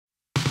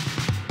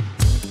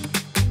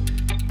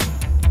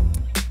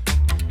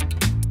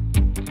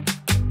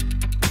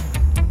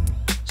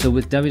So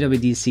with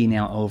WWDC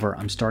now over,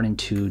 I'm starting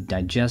to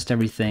digest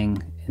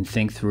everything and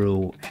think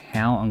through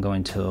how I'm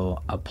going to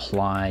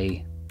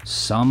apply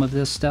some of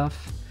this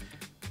stuff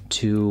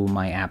to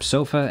my app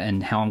Sofa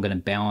and how I'm going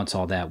to balance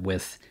all that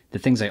with the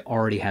things I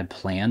already had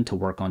planned to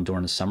work on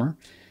during the summer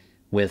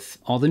with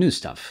all the new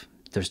stuff.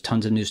 There's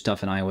tons of new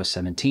stuff in iOS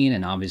 17,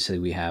 and obviously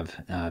we have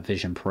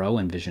Vision Pro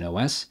and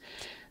visionOS.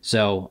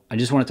 So I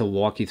just wanted to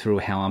walk you through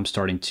how I'm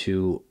starting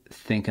to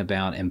think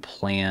about and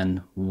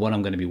plan what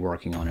I'm going to be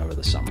working on over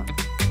the summer.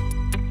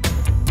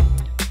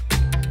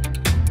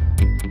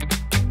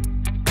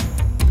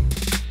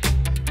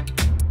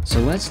 So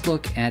let's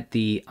look at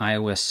the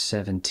iOS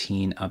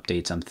 17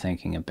 updates I'm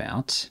thinking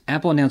about.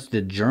 Apple announced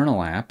the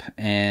Journal app,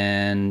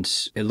 and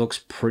it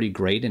looks pretty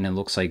great, and it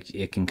looks like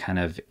it can kind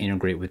of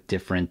integrate with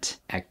different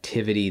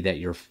activity that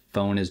your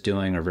phone is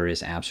doing or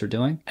various apps are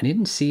doing. I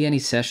didn't see any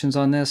sessions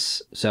on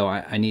this, so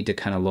I need to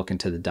kind of look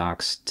into the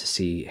docs to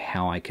see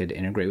how I could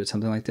integrate with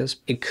something like this.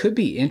 It could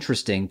be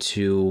interesting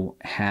to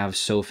have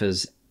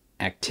Sofa's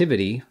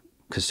activity,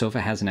 because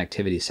Sofa has an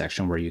activity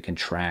section where you can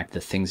track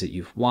the things that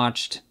you've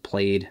watched,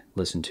 played,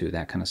 listened to,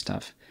 that kind of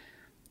stuff.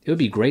 It would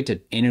be great to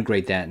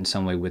integrate that in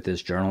some way with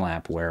this Journal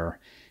app, where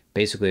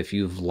basically if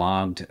you've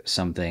logged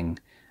something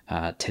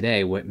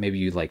today, maybe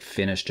you like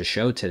finished a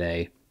show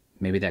today,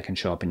 maybe that can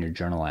show up in your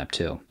Journal app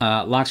too.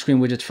 Lock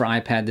screen widgets for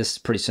iPad, this is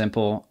pretty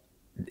simple.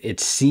 It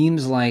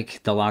seems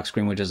like the lock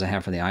screen widgets I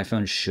have for the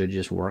iPhone should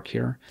just work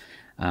here.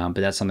 But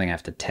that's something I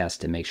have to test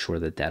to make sure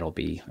that that'll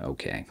be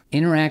okay.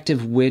 Interactive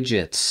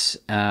widgets.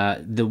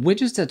 The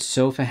widgets that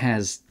Sofa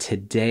has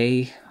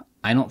today,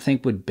 I don't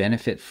think would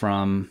benefit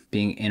from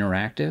being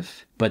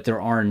interactive, but there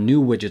are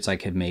new widgets I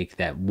could make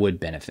that would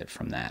benefit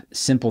from that.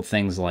 Simple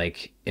things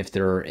like if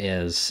there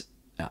is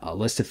a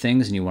list of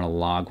things and you want to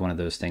log one of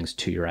those things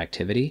to your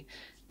activity,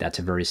 that's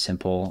a very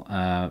simple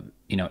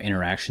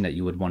interaction that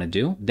you would want to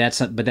do.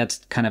 But that's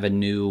kind of a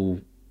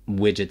new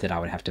widget that I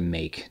would have to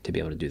make to be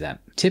able to do that.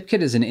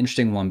 TipKit is an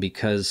interesting one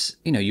because,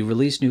 you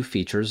release new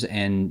features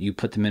and you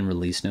put them in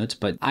release notes,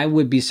 but I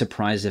would be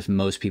surprised if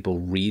most people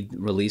read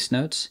release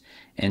notes,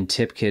 and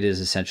TipKit is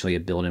essentially a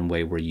built-in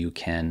way where you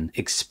can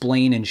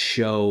explain and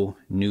show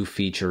new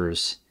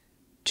features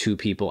to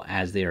people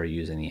as they are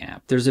using the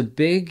app. There's a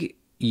big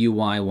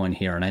UI one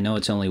here, and I know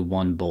it's only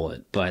one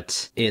bullet,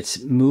 but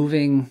it's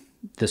moving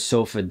the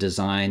Sofa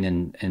design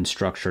and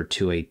structure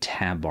to a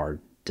tab bar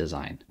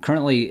design.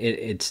 Currently,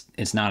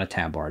 it's not a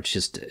tab bar. It's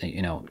just,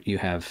 you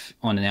have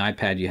on an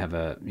iPad, you have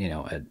a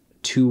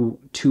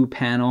two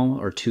panel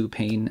or two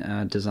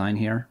pane design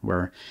here,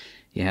 where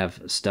you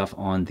have stuff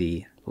on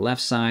the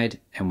left side,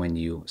 and when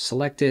you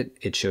select it,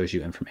 it shows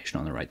you information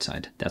on the right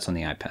side. That's on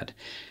the iPad.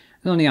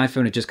 And on the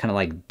iPhone, it just kind of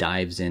like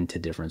dives into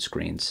different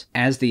screens.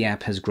 As the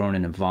app has grown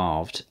and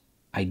evolved,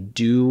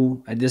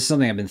 this is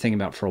something I've been thinking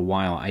about for a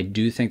while. I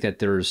do think that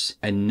there's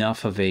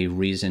enough of a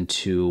reason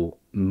to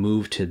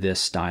move to this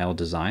style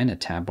design, a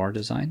tab bar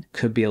design.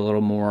 Could be a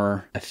little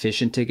more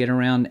efficient to get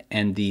around,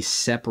 and the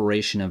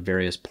separation of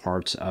various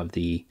parts of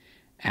the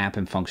app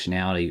and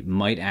functionality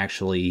might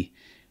actually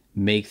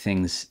make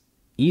things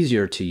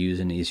easier to use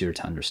and easier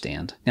to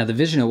understand. Now, the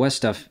visionOS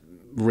stuff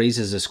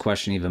raises this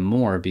question even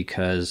more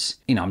because,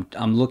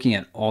 I'm looking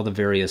at all the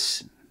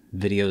various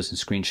videos and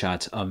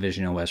screenshots of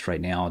visionOS right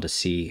now to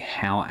see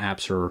how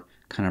apps are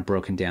kind of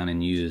broken down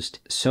and used.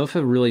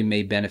 Sofa really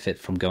may benefit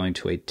from going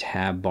to a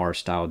tab bar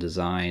style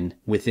design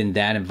within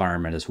that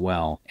environment as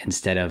well,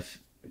 instead of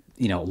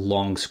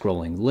long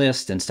scrolling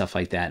lists and stuff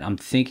like that. I'm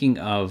thinking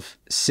of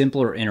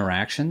simpler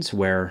interactions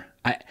where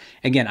I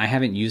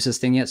haven't used this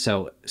thing yet,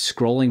 so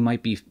scrolling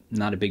might be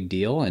not a big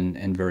deal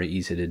and very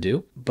easy to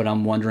do, but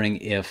I'm wondering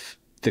if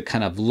the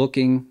kind of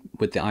looking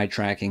with the eye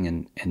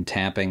tracking and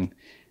tapping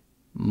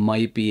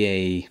might be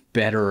a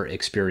better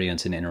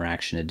experience and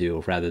interaction to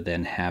do, rather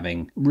than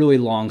having really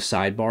long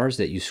sidebars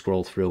that you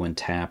scroll through and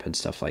tap and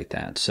stuff like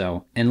that.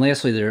 So, and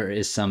lastly, there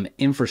is some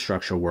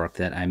infrastructure work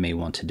that I may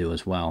want to do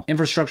as well.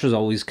 Infrastructure is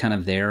always kind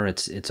of there.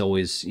 It's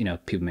always,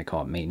 people may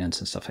call it maintenance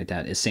and stuff like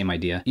that. It's the same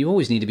idea. You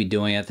always need to be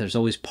doing it. There's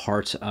always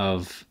parts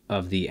of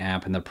the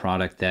app and the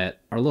product that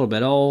are a little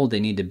bit old.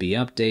 They need to be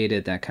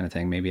updated, that kind of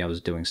thing. Maybe I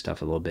was doing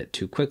stuff a little bit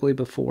too quickly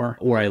before,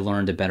 or I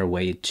learned a better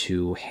way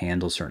to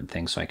handle certain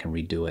things so I can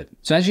redo it.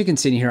 So as you can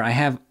see here, I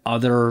have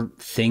other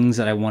things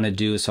that I want to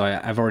do. So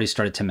I've already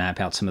started to map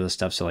out some of the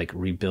stuff. So like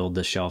rebuild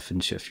the shelf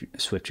in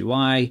Swift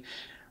UI,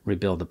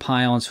 rebuild the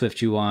pile in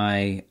Swift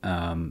UI.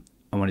 I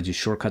want to do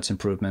shortcuts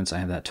improvements. I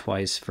have that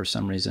twice for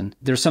some reason.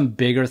 There's some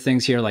bigger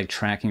things here like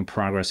tracking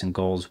progress and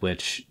goals,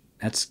 which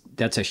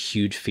that's a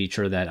huge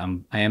feature that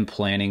I am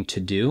planning to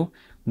do.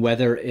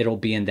 Whether it'll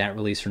be in that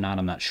release or not,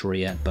 I'm not sure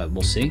yet, but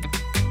we'll see.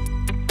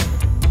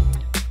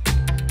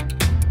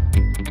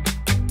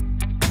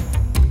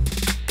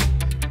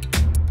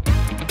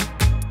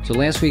 So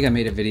last week I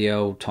made a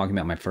video talking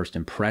about my first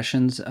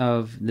impressions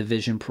of the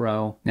Vision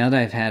Pro. Now that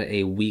I've had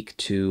a week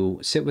to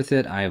sit with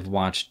it, I've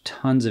watched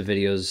tons of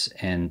videos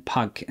and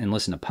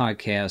listened to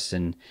podcasts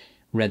and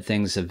read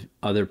things of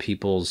other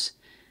people's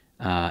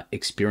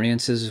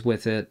experiences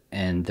with it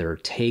and their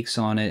takes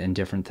on it and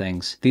different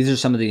things. These are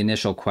some of the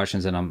initial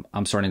questions that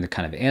I'm starting to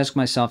kind of ask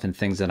myself, and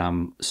things that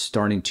I'm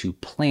starting to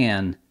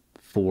plan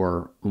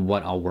for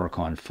what I'll work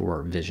on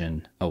for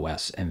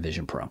visionOS and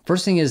Vision Pro.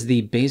 First thing is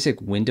the basic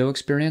window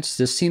experience.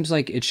 This seems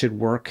like it should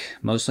work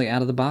mostly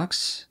out of the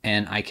box,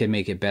 and I can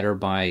make it better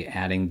by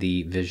adding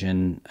the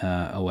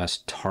visionOS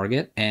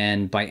target.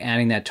 And by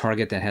adding that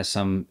target, that has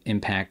some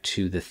impact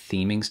to the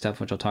theming stuff,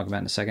 which I'll talk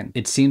about in a second.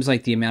 It seems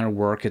like the amount of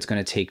work it's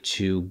going to take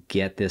to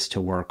get this to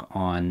work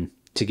on,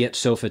 to get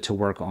Sofa to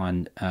work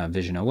on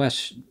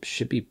visionOS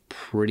should be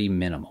pretty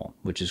minimal,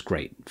 which is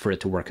great for it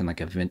to work in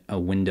like a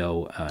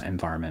window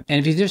environment. And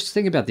if you just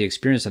think about the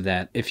experience of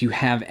that, if you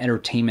have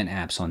entertainment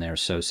apps on there,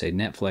 so say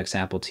Netflix,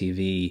 Apple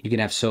TV, you can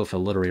have Sofa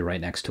literally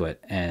right next to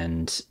it,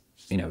 and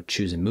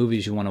choosing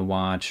movies you want to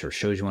watch or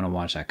shows you want to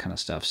watch, that kind of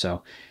stuff.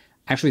 So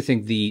I actually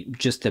think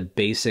just the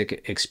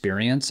basic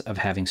experience of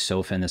having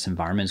Sofa in this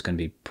environment is going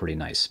to be pretty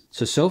nice.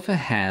 So Sofa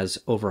has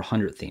over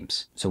 100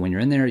 themes. So when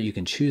you're in there, you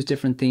can choose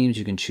different themes.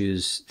 You can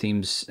choose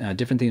themes,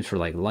 different themes for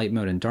like light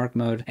mode and dark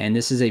mode. And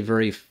this is a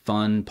very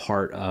fun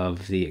part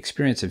of the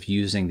experience of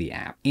using the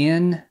app.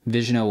 In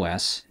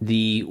visionOS,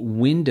 the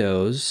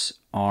windows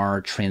are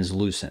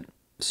translucent.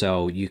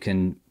 So you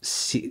can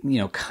see,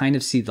 kind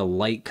of see the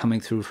light coming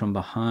through from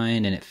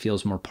behind, and it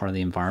feels more part of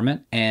the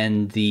environment.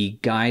 And the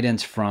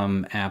guidance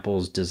from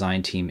Apple's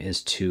design team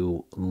is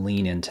to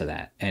lean into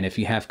that. And if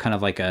you have kind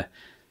of like a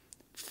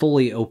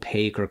fully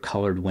opaque or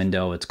colored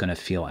window, it's going to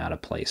feel out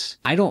of place.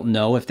 I don't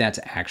know if that's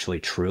actually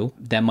true.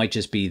 That might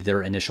just be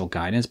their initial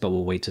guidance, but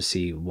we'll wait to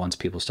see once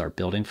people start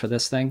building for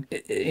this thing.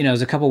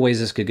 There's a couple ways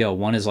this could go.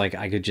 One is like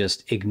I could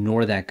just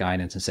ignore that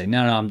guidance and say,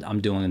 no,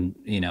 I'm doing,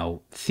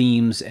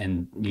 themes,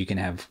 and you can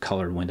have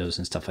colored windows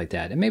and stuff like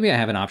that. And maybe I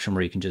have an option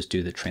where you can just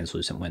do the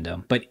translucent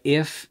window. But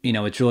if,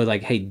 it's really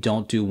like, hey,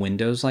 don't do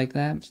windows like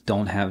that.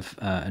 Don't have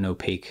an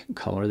opaque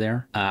color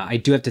there. I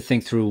do have to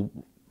think through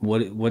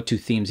what do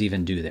themes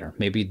even do there?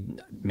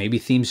 Maybe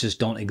themes just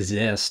don't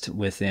exist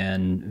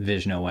within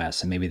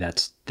visionOS, and maybe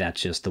that's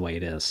just the way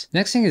it is.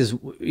 Next thing is,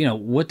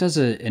 what does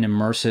an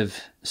immersive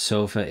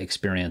Sofa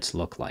experience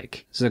look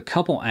like? There's a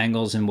couple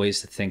angles and ways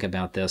to think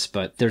about this,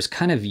 but there's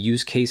kind of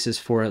use cases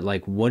for it.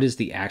 Like, what is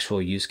the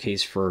actual use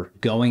case for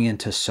going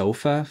into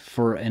Sofa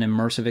for an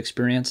immersive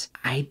experience?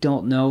 I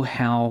don't know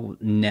how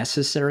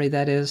necessary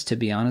that is, to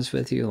be honest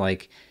with you.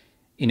 Like,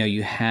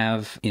 you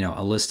have,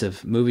 a list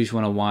of movies you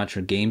want to watch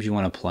or games you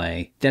want to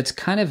play. That's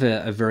kind of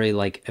a very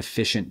like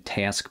efficient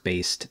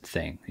task-based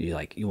thing. You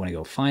want to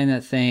go find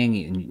that thing,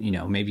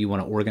 and, maybe you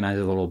want to organize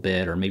it a little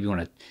bit, or maybe you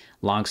want to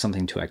log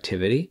something to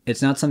activity.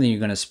 It's not something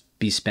you're going to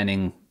be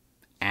spending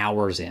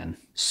hours in.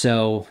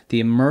 So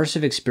the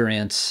immersive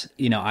experience,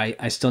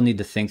 I still need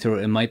to think through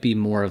it. It might be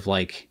more of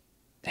like,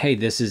 hey,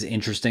 this is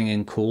interesting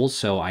and cool,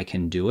 so I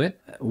can do it,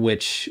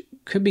 which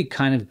could be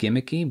kind of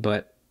gimmicky,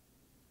 but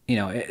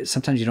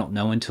sometimes you don't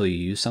know until you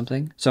use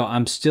something. So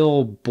I'm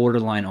still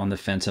borderline on the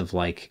fence of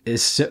like,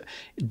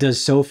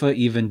 does Sofa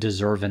even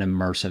deserve an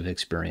immersive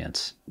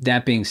experience?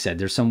 That being said,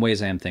 there's some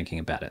ways I am thinking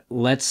about it.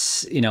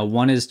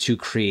 One is to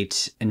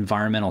create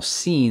environmental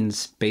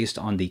scenes based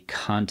on the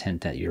content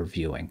that you're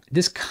viewing.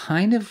 This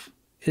kind of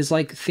is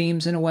like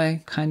themes in a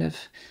way, kind of.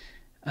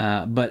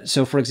 But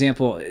so for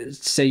example,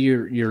 say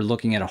you're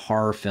looking at a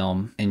horror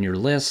film in your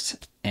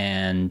list,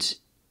 and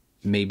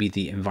maybe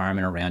the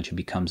environment around you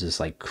becomes this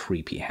like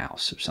creepy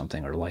house or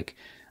something, or like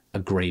a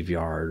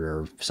graveyard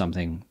or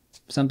something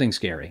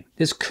scary.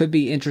 This could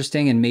be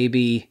interesting, and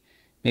maybe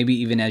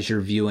even as you're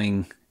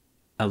viewing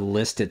a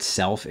list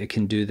itself, it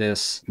can do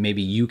this.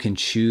 Maybe you can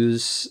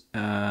choose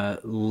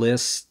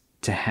lists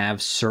to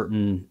have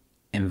certain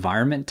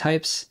environment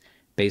types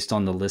based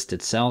on the list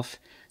itself.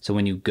 So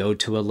when you go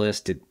to a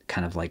list, it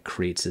kind of like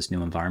creates this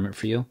new environment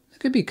for you. It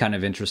could be kind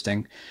of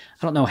interesting.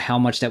 I don't know how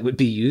much that would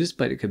be used,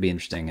 but it could be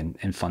interesting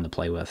and fun to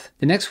play with.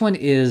 The next one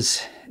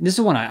is, this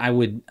is one I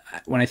would,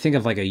 when I think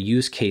of like a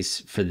use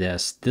case for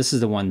this is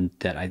the one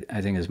that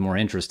I think is more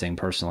interesting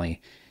personally,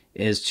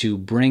 is to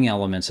bring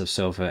elements of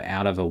Sofa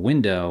out of a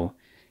window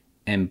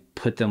and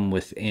put them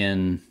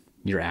within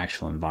your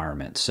actual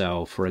environment.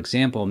 So for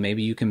example,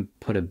 maybe you can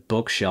put a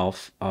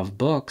bookshelf of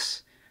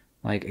books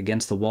like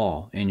against the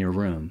wall in your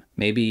room.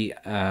 Maybe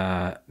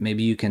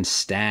you can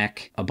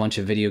stack a bunch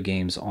of video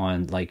games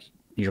on like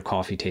your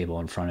coffee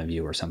table in front of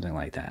you or something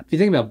like that. If you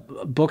think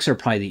about books, are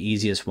probably the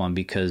easiest one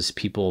because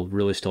people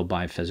really still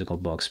buy physical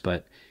books,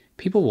 but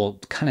people will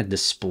kind of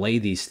display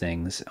these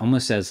things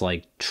almost as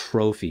like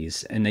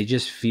trophies, and they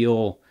just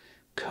feel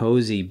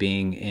cozy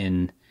being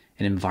in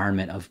an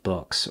environment of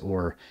books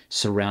or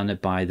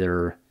surrounded by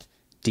their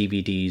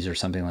DVDs or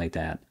something like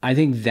that. I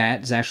think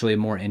that's actually a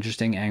more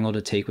interesting angle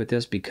to take with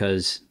this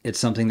because it's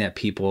something that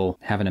people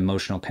have an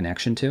emotional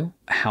connection to.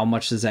 How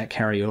much does that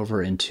carry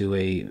over into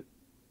a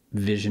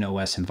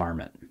visionOS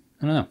environment?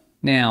 I don't know.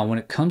 Now, when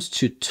it comes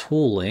to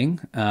tooling,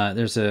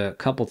 there's a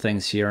couple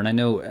things here, and I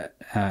know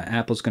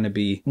Apple's going to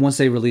be, once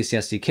they release the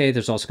SDK,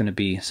 there's also going to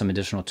be some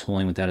additional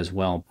tooling with that as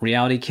well.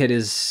 RealityKit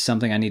is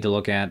something I need to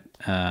look at.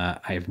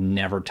 I've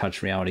never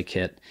touched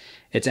RealityKit.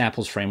 It's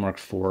Apple's framework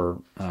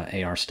for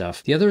AR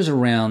stuff. The other is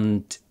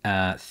around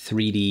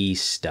 3D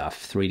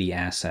stuff, 3D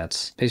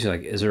assets. Basically,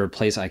 like, is there a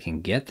place I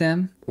can get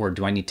them, or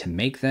do I need to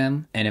make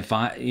them? And if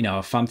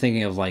I'm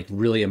thinking of like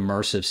really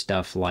immersive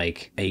stuff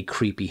like a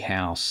creepy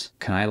house,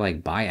 can I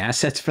like buy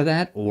assets for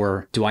that,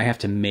 or do I have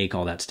to make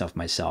all that stuff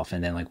myself?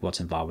 And then like what's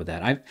involved with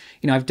that?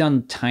 I've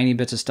done tiny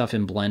bits of stuff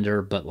in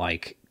Blender, but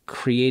like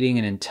creating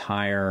an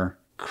entire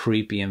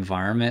creepy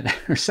environment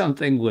or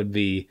something would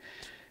be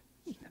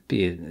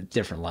a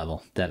different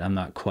level that I'm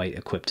not quite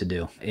equipped to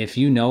do. If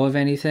you know of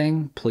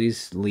anything,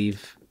 please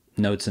leave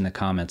notes in the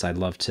comments. I'd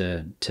love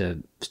to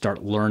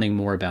start learning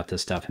more about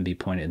this stuff and be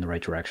pointed in the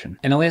right direction.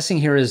 And the last thing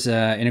here is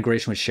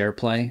integration with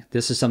SharePlay.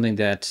 This is something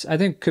that I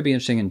think could be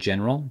interesting in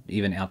general,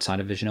 even outside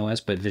of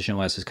visionOS, but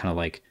visionOS is kind of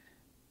like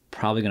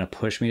probably going to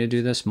push me to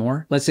do this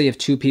more. Let's say you have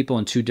two people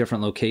in two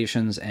different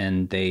locations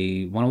and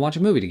they want to watch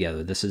a movie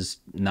together. This is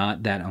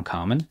not that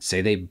uncommon.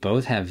 Say they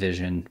both have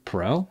Vision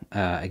Pro.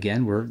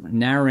 Again, we're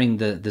narrowing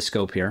the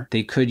scope here.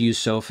 They could use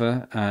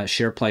Sofa,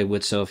 SharePlay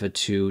with Sofa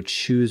to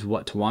choose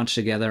what to watch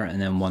together, and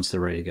then once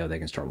they're ready to go, they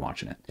can start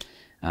watching it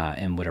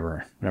in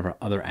whatever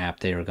other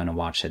app they are going to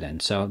watch it in.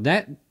 So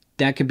that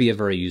could be a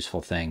very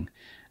useful thing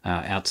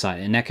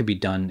outside, and that could be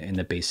done in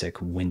the basic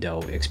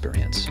window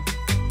experience.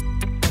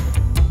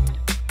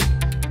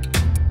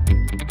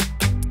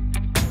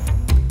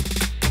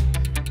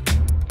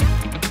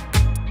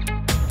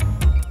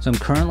 So I'm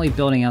currently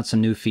building out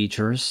some new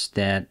features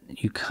that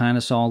you kind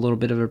of saw a little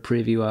bit of a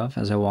preview of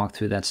as I walk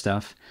through that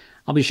stuff.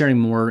 I'll be sharing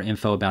more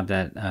info about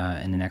that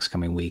in the next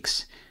coming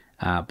weeks.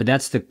 But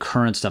that's the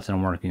current stuff that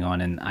I'm working on,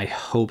 and I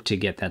hope to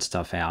get that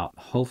stuff out,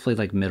 hopefully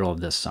like middle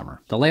of this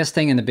summer. The last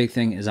thing and the big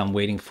thing is I'm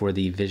waiting for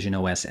the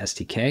visionOS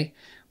SDK,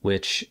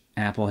 which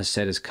Apple has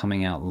said is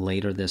coming out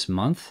later this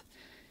month.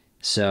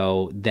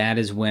 So that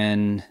is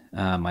when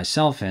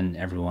myself and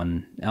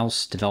everyone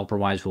else,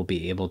 developer-wise, will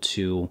be able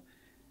to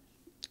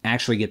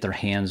actually get their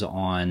hands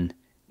on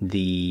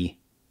the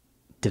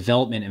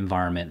development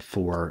environment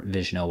for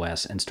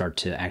visionOS and start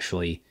to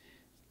actually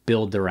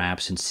build their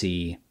apps and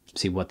see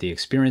what the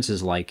experience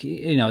is like.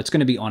 You know, it's going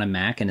to be on a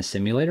Mac in a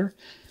simulator,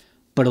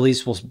 but at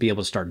least we'll be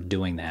able to start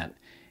doing that.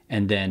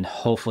 And then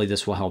hopefully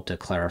this will help to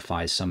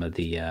clarify some of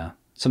the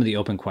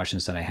open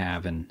questions that I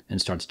have and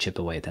start to chip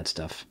away at that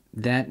stuff.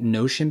 That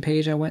Notion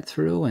page I went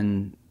through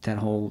and that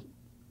whole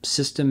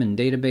system and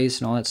database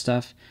and all that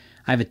stuff,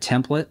 I have a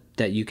template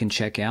that you can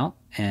check out,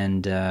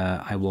 and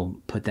I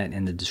will put that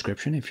in the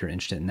description if you're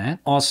interested in that.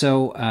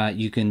 Also,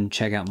 you can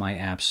check out my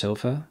app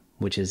Sofa,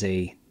 which is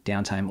a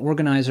downtime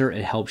organizer.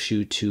 It helps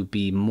you to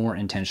be more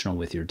intentional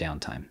with your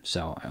downtime.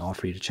 So I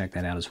offer you to check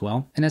that out as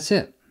well. And that's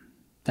it.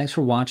 Thanks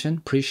for watching.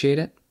 Appreciate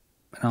it.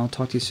 And I'll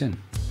talk to you soon.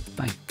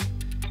 Bye.